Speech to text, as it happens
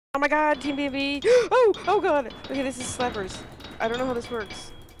my god, Team BB. Oh, oh god. Okay, this is slappers. I don't know how this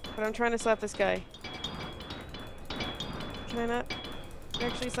works, but I'm trying to slap this guy. Can I not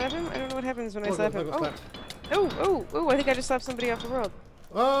actually slap him? I don't know what happens when I slap him. Oh. Oh, oh, oh, I think I just slapped somebody off the world.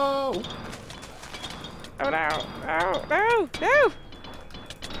 Oh! Oh no! Oh, no! No!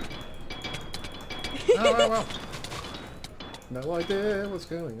 Oh. No idea what's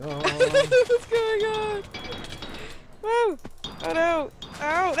going on. What's going on? Whoa! Oh no! Oh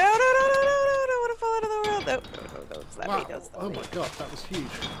no! No! No! No! No! No! No! I want to fall out of the world! No! No! No! Don't slap me! Don't slap me! Oh my god, that was huge.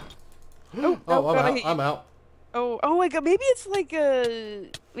 Oh! Oh, I'm out. Oh! Oh my god! Maybe it's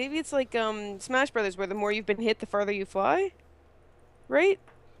like Smash Brothers, where the more you've been hit, the farther you fly. Right?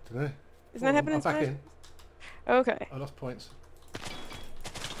 Dunno. Isn't that happening in Smash? Back in. Okay. I lost points.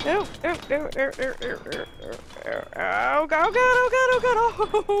 No, no, no, no, no, no, no, no. Oh god, oh god, oh god, oh god,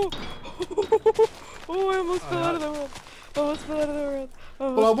 oh! Oh, I almost fell out of the world. I almost fell out of the world.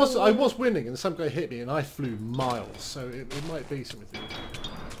 Well, I was winning and some guy hit me and I flew miles, so it might be something.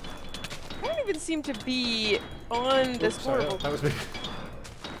 I don't even seem to be on the scoreboard. That was me.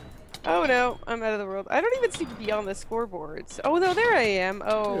 Oh no, I'm out of the world. I don't even seem to be on the scoreboards. Oh no, there I am.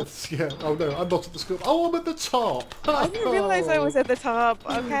 Oh. Yes, yeah. Oh no, I'm not at the scoreboard. Oh, I'm at the top. I didn't realize I was at the top.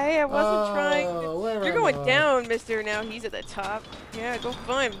 Okay, I wasn't trying to... You're going down, mister. Now he's at the top. Yeah, go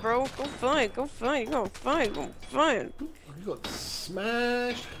fine, bro. Go fine. Go fine. Go fine. Go fine. You got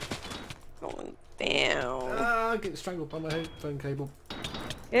smashed. Going down. Ah, getting strangled by my headphone cable.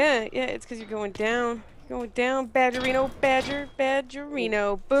 Yeah, yeah, it's because you're going down. Going down, Badgerino,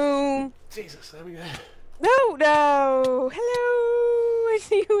 Badgerino, boom! Jesus, there we go. No, no! Hello! I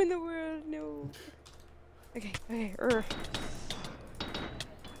see you in the world, no. Okay, okay,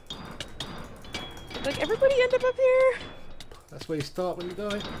 Like, everybody end up here? That's where you start when you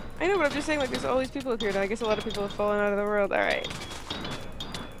die. I know, but I'm just saying, like, there's all these people up here now. I guess a lot of people have fallen out of the world. Alright.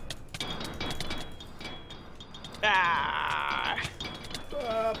 Ah!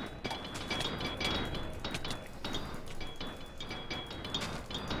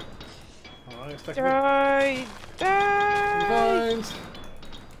 Die! Die! Vines.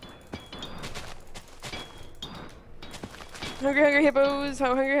 Hungry, hungry hippos.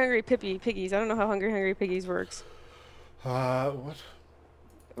 How hungry, hungry piggies. I don't know how hungry, hungry piggies works. What?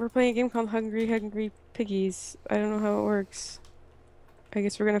 We're playing a game called Hungry, Hungry Piggies. I don't know how it works. I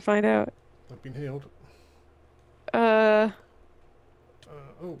guess we're gonna find out. I've been healed. Oh.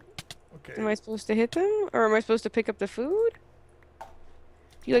 Okay. Am I supposed to hit them? Or am I supposed to pick up the food?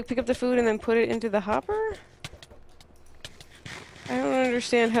 You like pick up the food and then put it into the hopper? I don't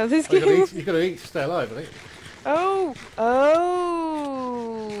understand how this game works. You gotta eat to stay alive, I think. Oh!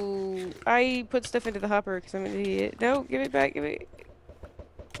 Oh! I put stuff into the hopper because I'm an idiot. No, give it back, give it...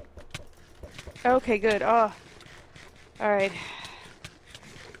 Okay, good. Oh. Alright.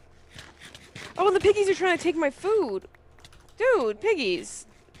 Oh, and the piggies are trying to take my food! Dude, piggies!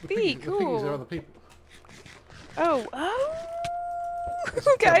 Be cool! The piggies are other people. Oh, oh!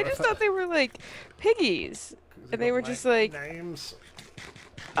 Okay, I just thought they were like piggies. And they were just like... Names.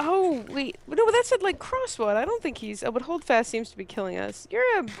 Oh, wait. No, but that said like Crossword. I don't think he's... Oh, but Holdfast seems to be killing us. You're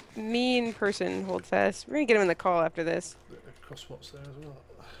a mean person, Holdfast. We're gonna get him in the call after this. Crossword's there as well.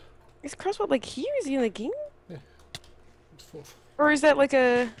 Is Crossword like here? Is he in the game? Yeah. It's fourth. Or is that like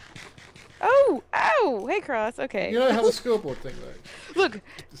a... Oh! Ow! Hey, Cross. Okay. You know how the scoreboard thing works? Look,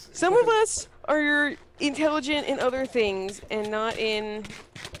 some of us are intelligent in other things and not in...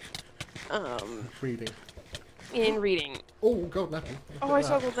 Reading. In reading. Oh, golden apple. Oh, I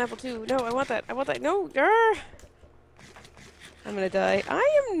saw golden apple too. No, I want that. I want that. No! Arrgh! I'm gonna die.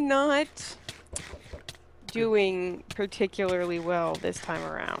 I am not doing particularly well this time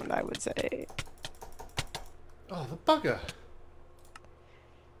around, I would say. Oh, the bugger.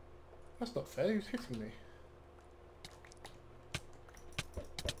 That's not fair. He's hitting me.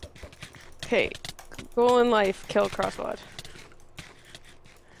 Okay. Goal in life. Kill Crossword.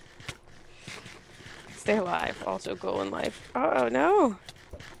 Stay alive. Also goal in life. Oh, no.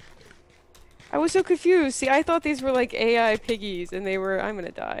 I was so confused. See, I thought these were like AI piggies, and they were... I'm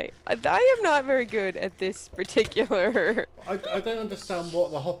gonna die. I am not very good at this particular... I don't understand what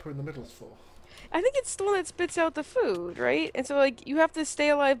the hopper in the middle is for. I think it's the one that spits out the food, right? And so, like, you have to stay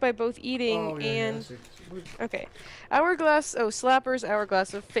alive by both eating and... Yeah, okay. Hourglass... Oh, slappers,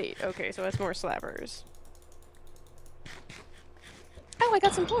 hourglass of fate. Okay, so that's more slappers. Oh, I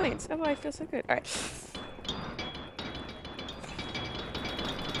got some points. Oh, I feel so good. Alright.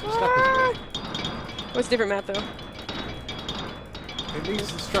 Ah! What's a different map, though? It needs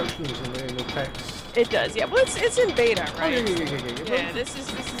instructions in the text. It does, yeah. Well, it's in beta, right? Oh, yeah. Yeah, this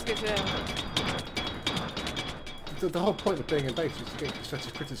is good to know. the whole point of being in base is to get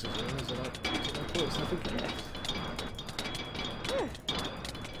constructive criticism. And there's like points, I think.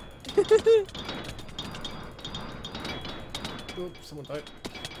 Oh, someone died.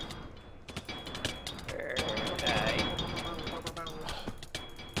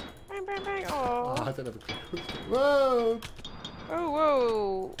 Oh, I don't have a clue. Whoa! Oh,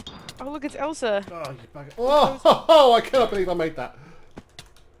 whoa! Oh, look, it's Elsa. Oh, you bugger. Oh, I cannot believe I made that.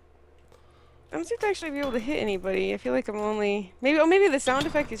 I don't seem to actually be able to hit anybody. I feel like I'm only... Maybe, oh, maybe the sound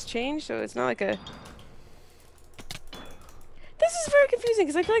effect has changed, so it's not like a... This is very confusing,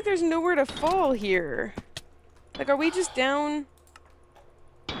 because I feel like there's nowhere to fall here. Like, are we just down...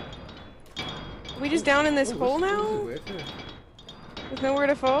 Are we just down in this hole now? Weird, yeah. With nowhere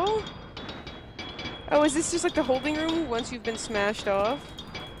to fall? Oh, is this just like the holding room once you've been smashed off?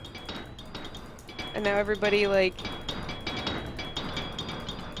 And now everybody, like...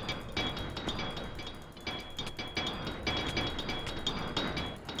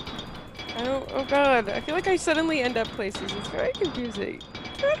 Oh god, I feel like I suddenly end up places. It's very confusing.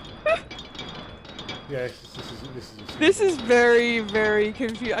 Yeah, this is very, very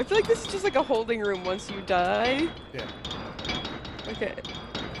confusing. I feel like this is just like a holding room once you die. Yeah. Okay.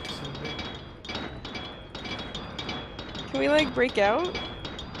 Can we like break out?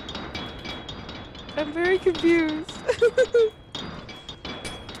 I'm very confused.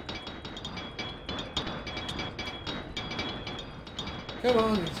 Come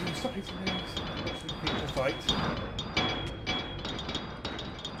on, stop eating things. Watch the people fight.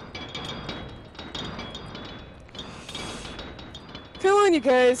 Come on, you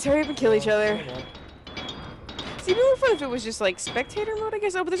guys, hurry up and kill each other. See, it'd be more fun if it was just like spectator mode, I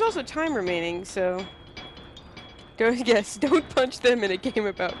guess. Oh, but there's also time remaining, so. Don't punch them in a game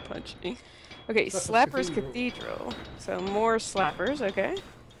about punching. Okay, Slapper's Cathedral. So more slappers, okay.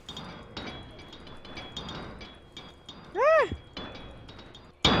 Ah!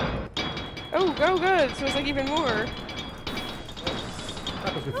 Oh, good. So it's like even more.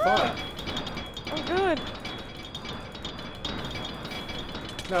 Slappers with fire. Oh, good.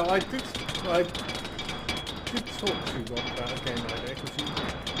 Now, I did talk to Rob about a game idea, because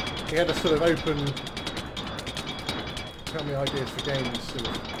he had a sort of open, tell me ideas for games sort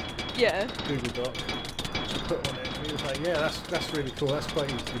of Google Doc. To put on it, and he was like, yeah, that's really cool, that's quite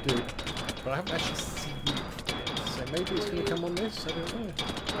easy to do. But I haven't actually seen it yet, so maybe it's going to come on this, I don't know.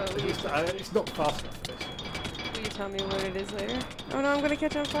 Well, it's not fast enough for this. Will you tell me what it is later? Oh no, I'm going to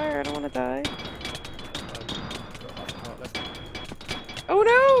catch on fire, I don't want to die. Got half a heart left. Oh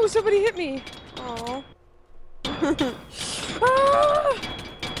no! Somebody hit me! Aww. Ah!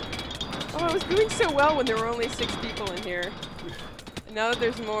 Oh, I was doing so well when there were only 6 people in here. And now that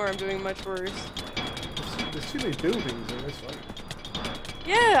there's more, I'm doing much worse. There's too many buildings in this one.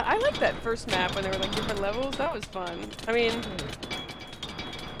 Yeah, I liked that first map when there were like different levels. That was fun. I mean...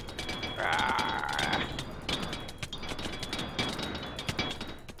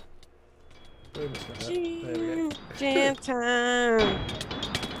 There we go. Jam time.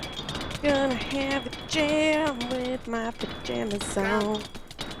 Gonna have a jam with my pajamas on.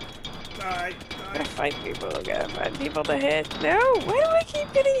 Die. Gotta fight people. Gotta find people to hit. No, why do I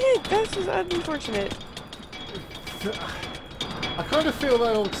keep getting hit? That's just unfortunate. I kind of feel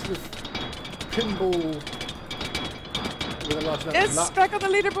that old sort of pinball with a large amount of luck. Back on the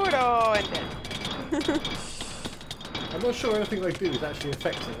leaderboard. Oh, and dead. I'm not sure anything they do is actually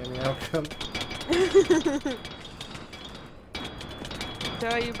affecting any outcome.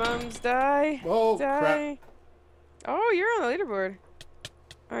 Die, you bums, die. Oh, die. crap. Oh, you're on the leaderboard.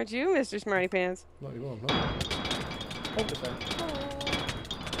 Aren't you, Mr. Smarty Pants? Not you, I'm not.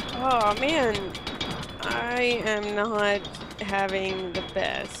 Oh, man. I am not having the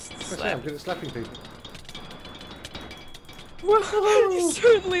best slap. I'm good at slapping people. Well, you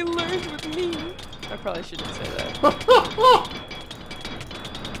certainly learned with me. I probably shouldn't say that.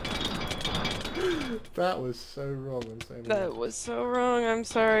 That was so wrong. I'm saying that was so wrong. I'm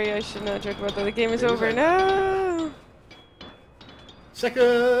sorry. I should not joke about that. The game is over. No.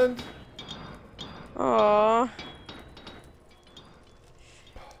 Second. Aww.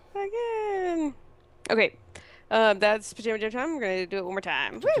 Again. Okay. That's Pajama Jam time. We're gonna do it one more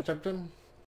time. Woo!